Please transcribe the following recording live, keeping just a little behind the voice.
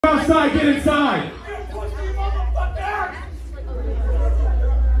inside, get inside.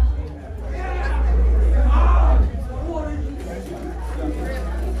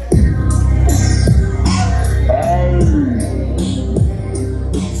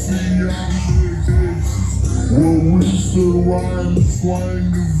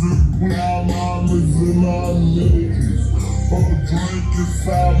 Swing with our mamas and our niggas. I'm drink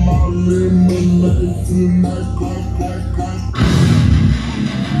inside my lemonade tonight,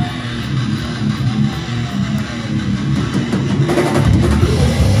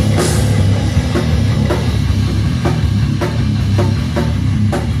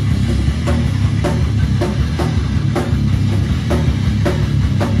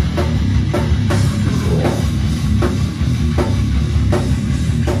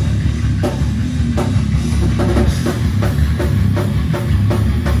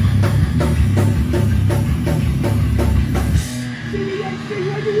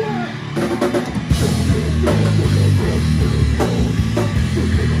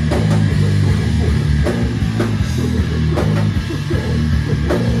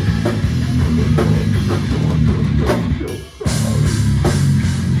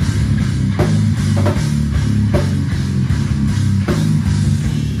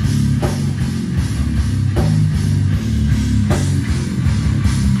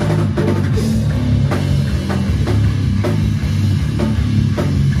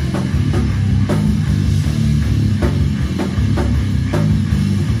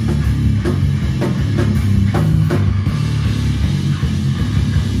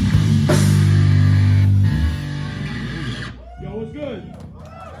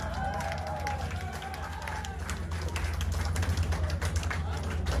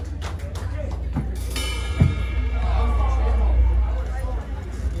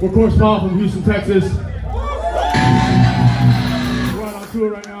 We're Course Paul from Houston, Texas. We're out on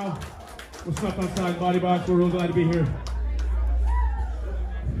tour right now. We're snuck outside Body Box. We're real glad to be here.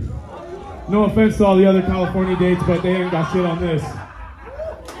 No offense to all the other California dates, but they ain't got shit on this.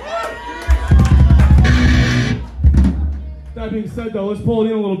 That being said though, let's pull it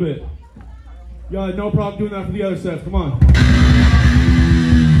in a little bit. Y'all had no problem doing that for the other sets. Come on.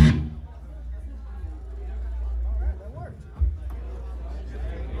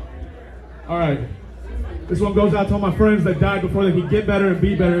 All right, this one goes out to all my friends that died before they could get better and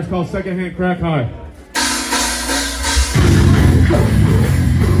be better. It's called Secondhand Crack High.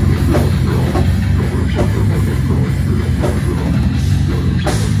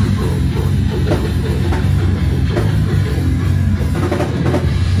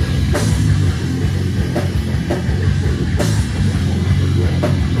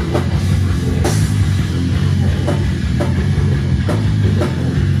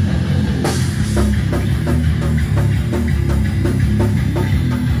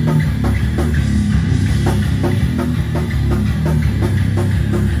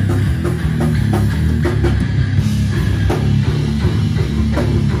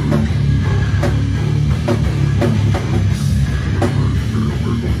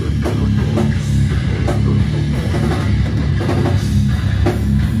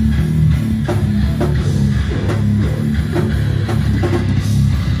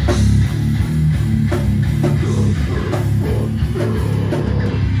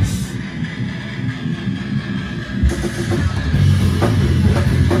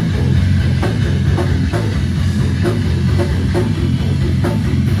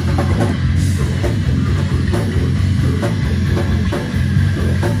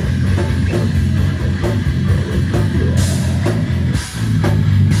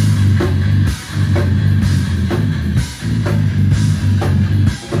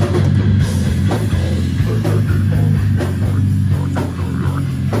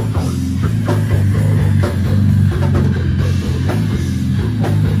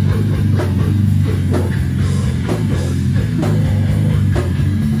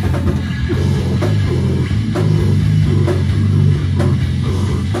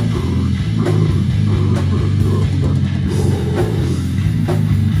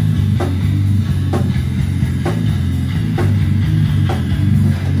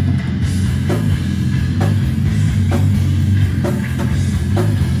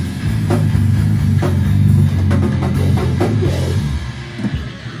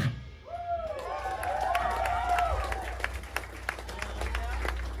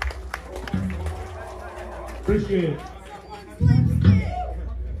 Appreciate it.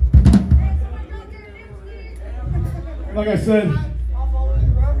 Like I said,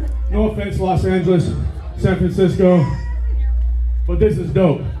 no offense, Los Angeles, San Francisco, but this is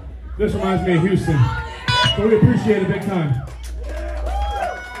dope. This reminds me of Houston, so we appreciate it big time.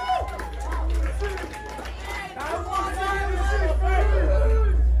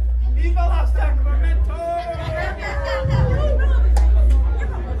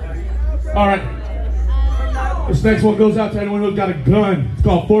 All right. This next one goes out to anyone who's got a gun. It's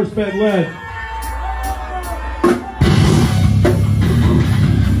called force-fed lead.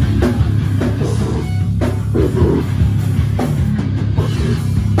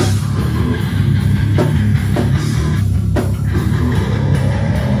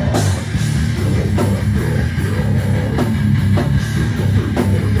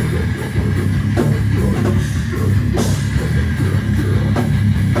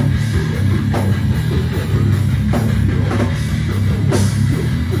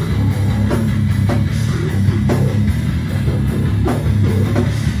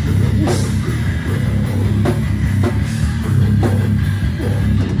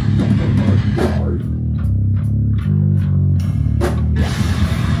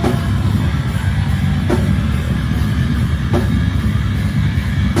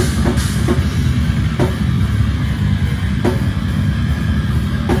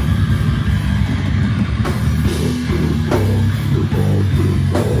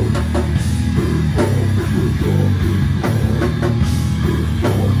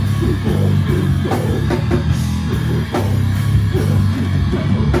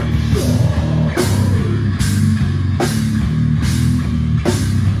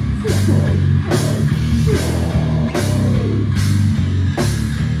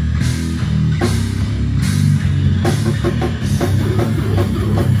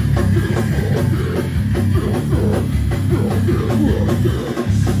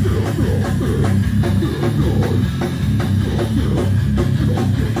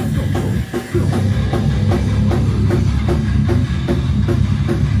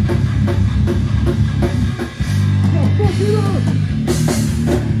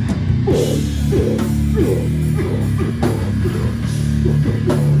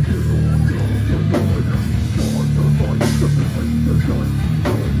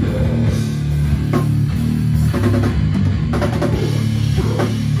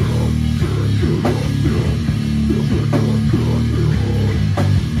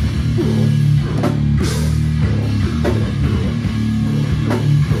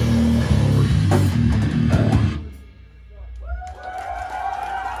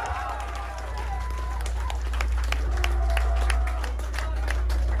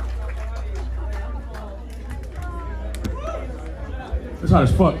 It's hot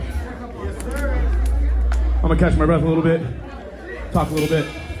as fuck. I'm gonna catch my breath a little bit, talk a little bit.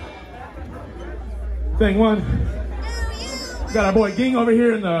 Thing one, we got our boy Ging over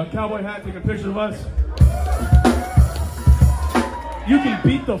here in the cowboy hat taking pictures of us. You can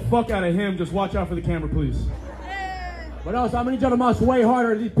beat the fuck out of him, just watch out for the camera, please. But also, I'm gonna need y'all to mouse way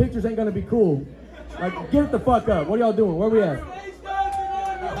harder. These pictures ain't gonna be cool. Like, get it the fuck up. What are y'all doing? Where we at?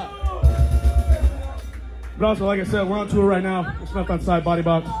 But also, like I said, we're on tour right now. It's Snuffed On Sight Body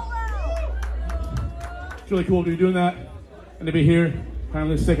Box. It's really cool to be doing that and to be here.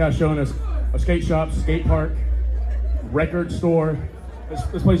 Kind of this sick ass showing us a skate shop, skate park, record store.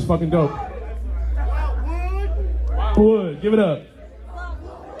 This place is fucking dope. Wildwood, give it up.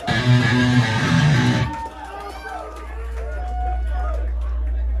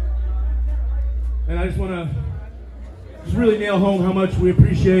 And I just want to really nail home how much we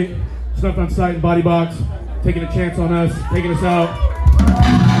appreciate Snuffed On Sight and Body Box taking a chance on us, taking us out.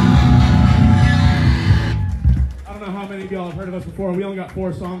 I don't know how many of y'all have heard of us before. We only got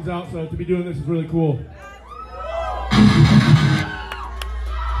 4 songs out, so to be doing this is really cool.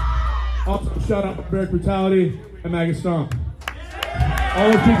 Also, shout out to Barrack Brutality and Maggot Stomp.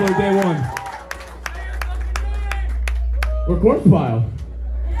 All those people are day one. We're Corpse Pile.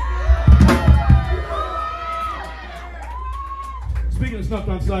 Speaking of Snuffed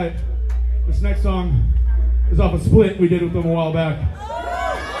On Sight, this next song is off a split we did with them a while back.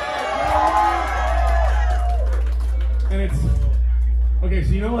 And it's, okay,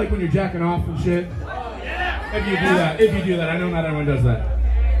 so you know like when you're jacking off and shit? If you do that, I know not everyone does that.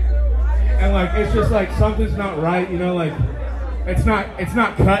 And like, it's just like something's not right, you know, like, it's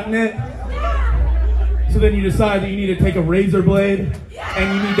not cutting it. So then you decide that you need to take a razor blade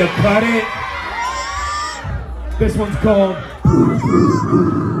and you need to cut it. This one's called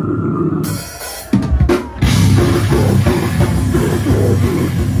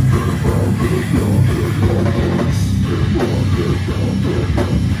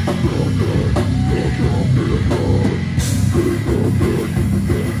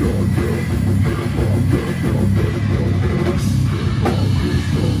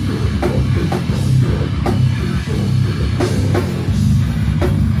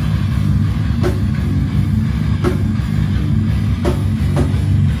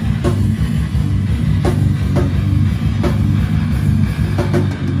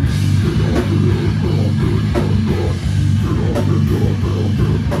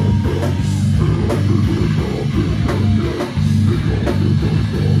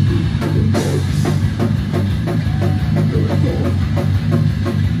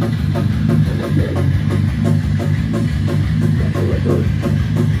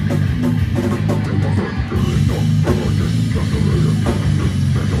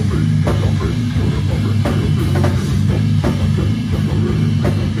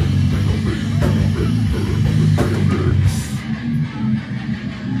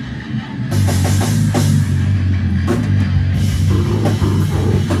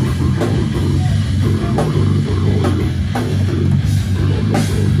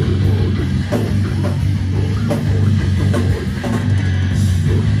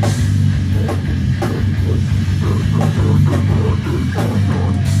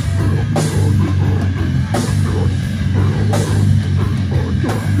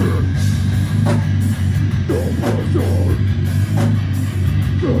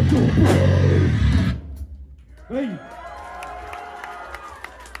Hey.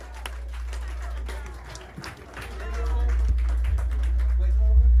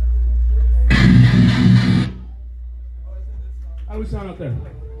 How do we sound out there?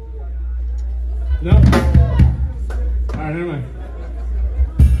 No? Alright, never mind.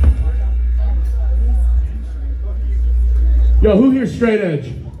 Yo, who here's straight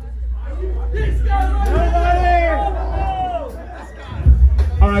edge?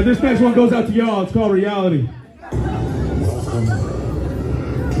 Alright, this next one goes out to y'all. It's called Reality. Welcome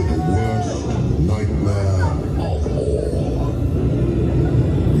to the worst nightmare of all.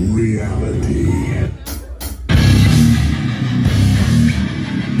 Reality.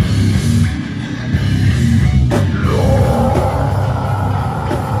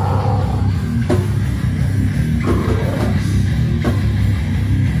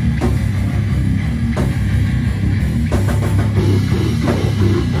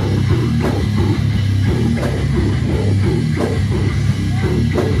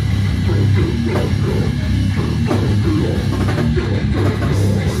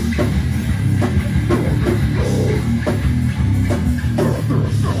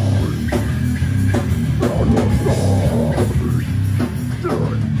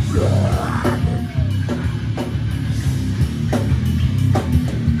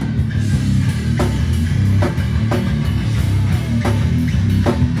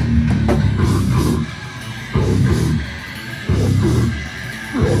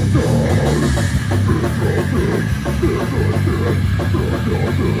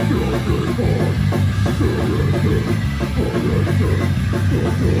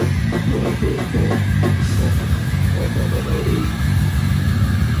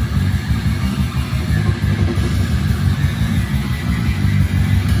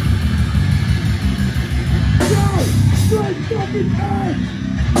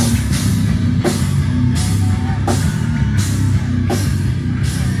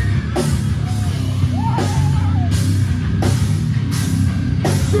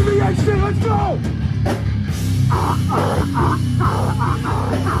 Let's go!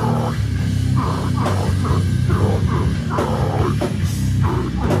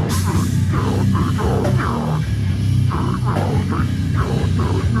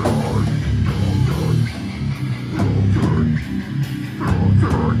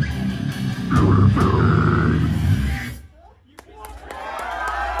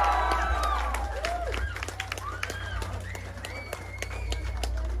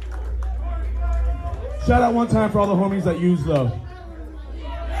 Shout out one time for all the homies that use though.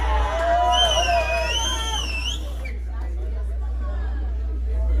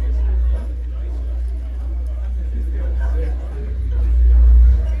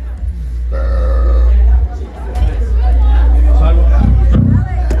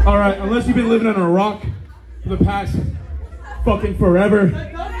 Alright, unless you've been living under a rock for the past fucking forever,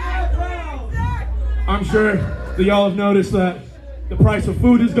 I'm sure that y'all have noticed that the price of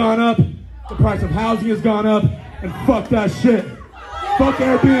food has gone up. The price of housing has gone up, and fuck that shit. Fuck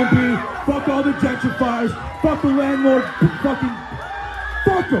Airbnb, fuck all the gentrifiers, fuck the landlord, fucking,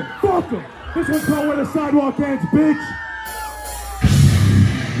 fuck them. This one's called Where the Sidewalk Ends, bitch.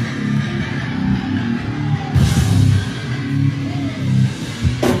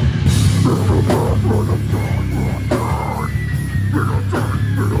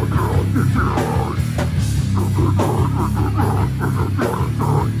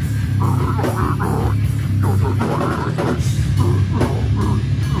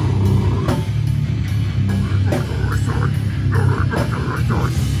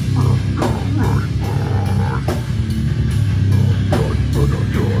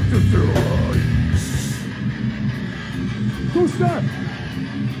 Who's that?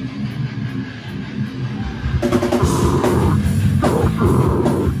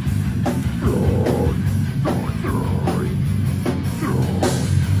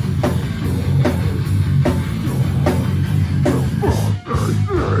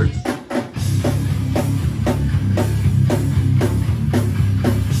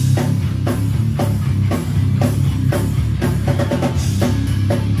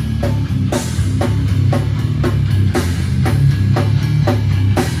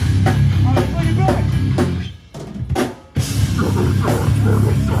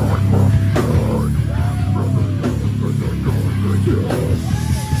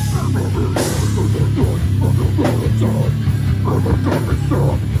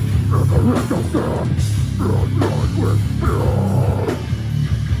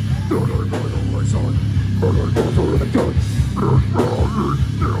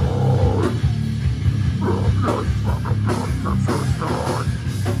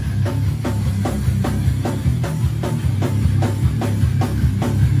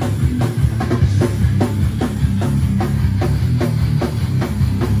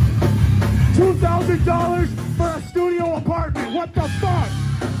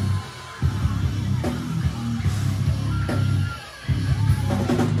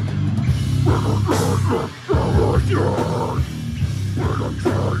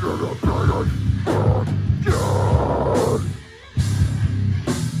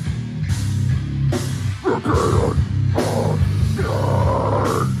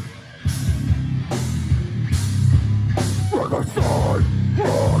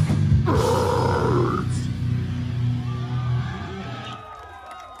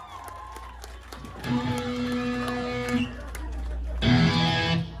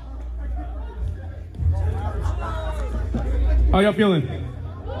 How y'all feeling?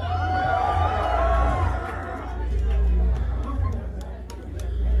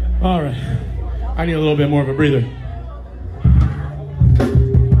 All right. I need a little bit more of a breather.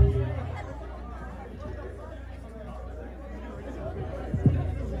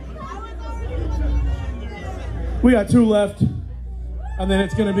 We got 2 left, and then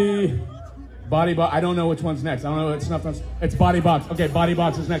it's gonna be body box. I don't know which one's next. I don't know. It's not. It's body box. Okay, body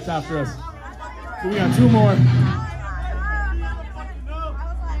box is next after us. So we got 2 more.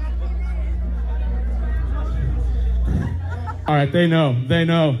 All right, they know. They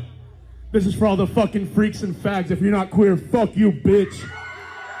know. This is for all the fucking freaks and fags. If you're not queer, fuck you, bitch.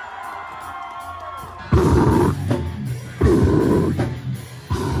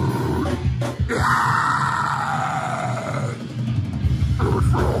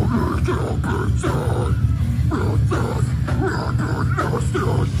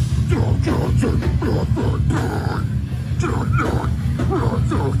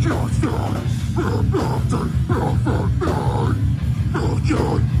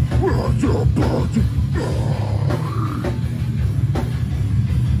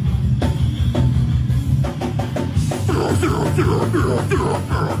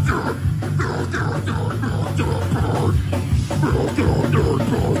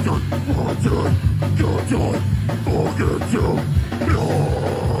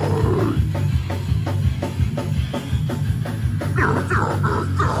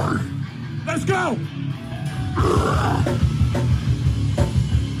 Let's go!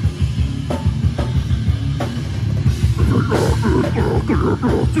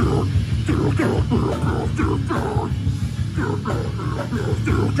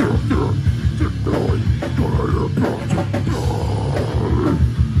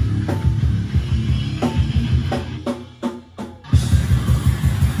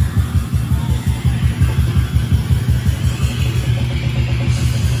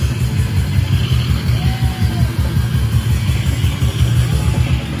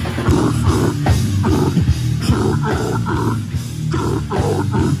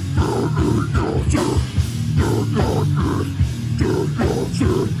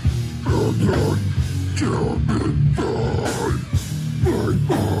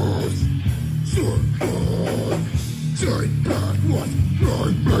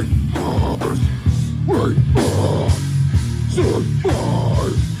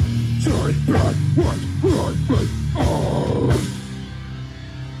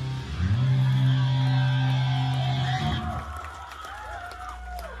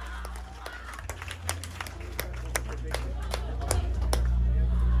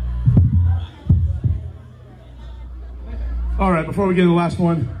 All right, before we get to the last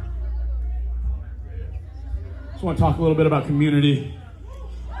one, just want to talk a little bit about community.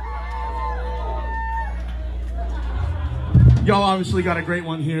 Y'all obviously got a great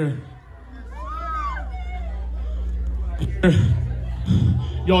one here.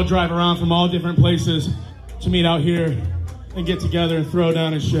 Y'all drive around from all different places to meet out here and get together and throw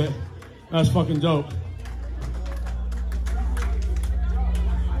down and shit. That's fucking dope.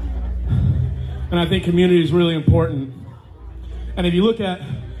 And I think community is really important. And if you look at,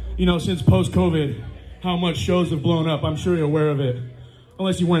 since post-COVID, how much shows have blown up, I'm sure you're aware of it,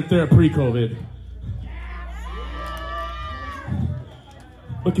 unless you weren't there pre-COVID.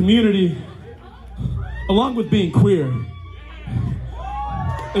 But community, along with being queer,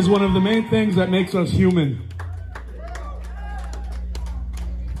 is one of the main things that makes us human.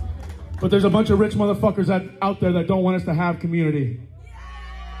 But there's a bunch of rich motherfuckers out there that don't want us to have community.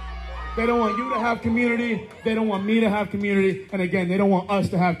 They don't want you to have community. They don't want me to have community. And again, they don't want us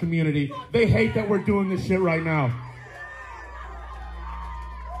to have community. They hate that we're doing this shit right now.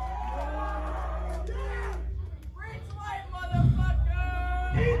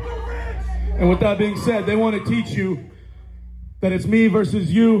 And with that being said, they want to teach you that it's me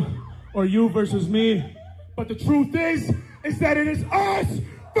versus you, or you versus me. But the truth is that it is us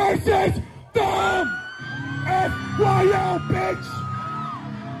versus them. FYO, bitch.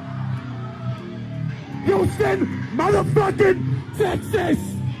 Houston, motherfucking Texas.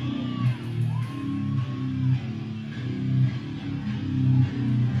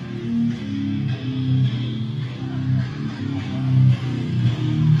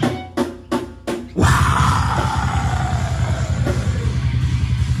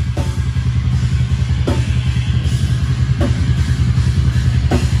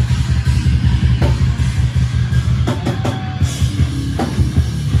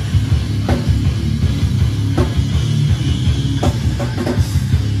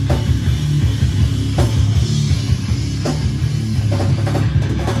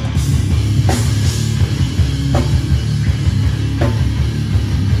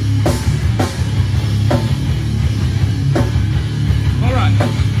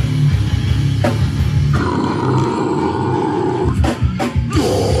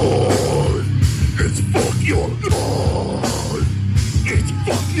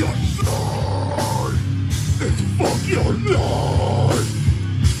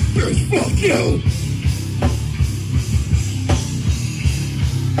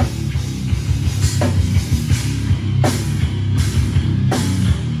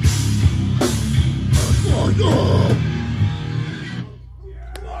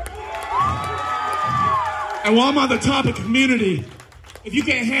 And while I'm on the topic of community, if you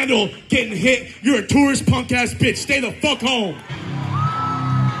can't handle getting hit, you're a tourist punk ass bitch. Stay the fuck home.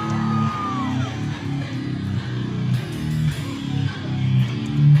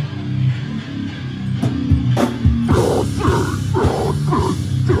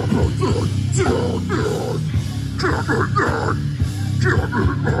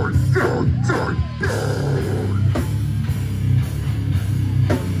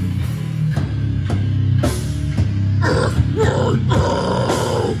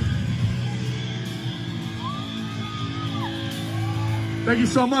 Thank you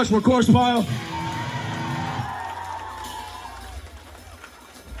so much. We're Course Pile.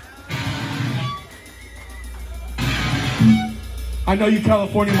 I know you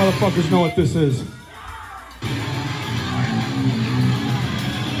California motherfuckers know what this is.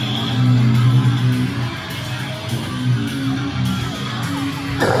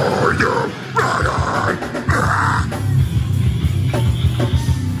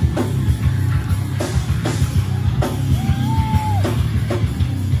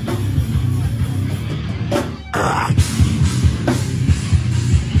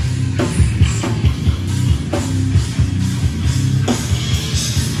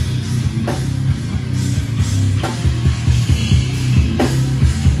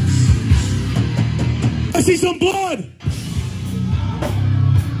 I see some blood.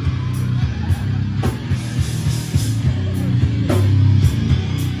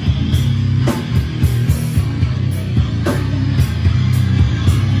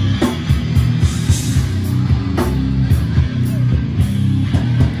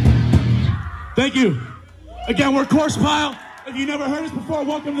 Thank you. Again, we're Course Pile. If you never heard us before,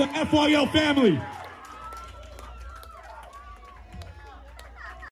 welcome to the FYL family.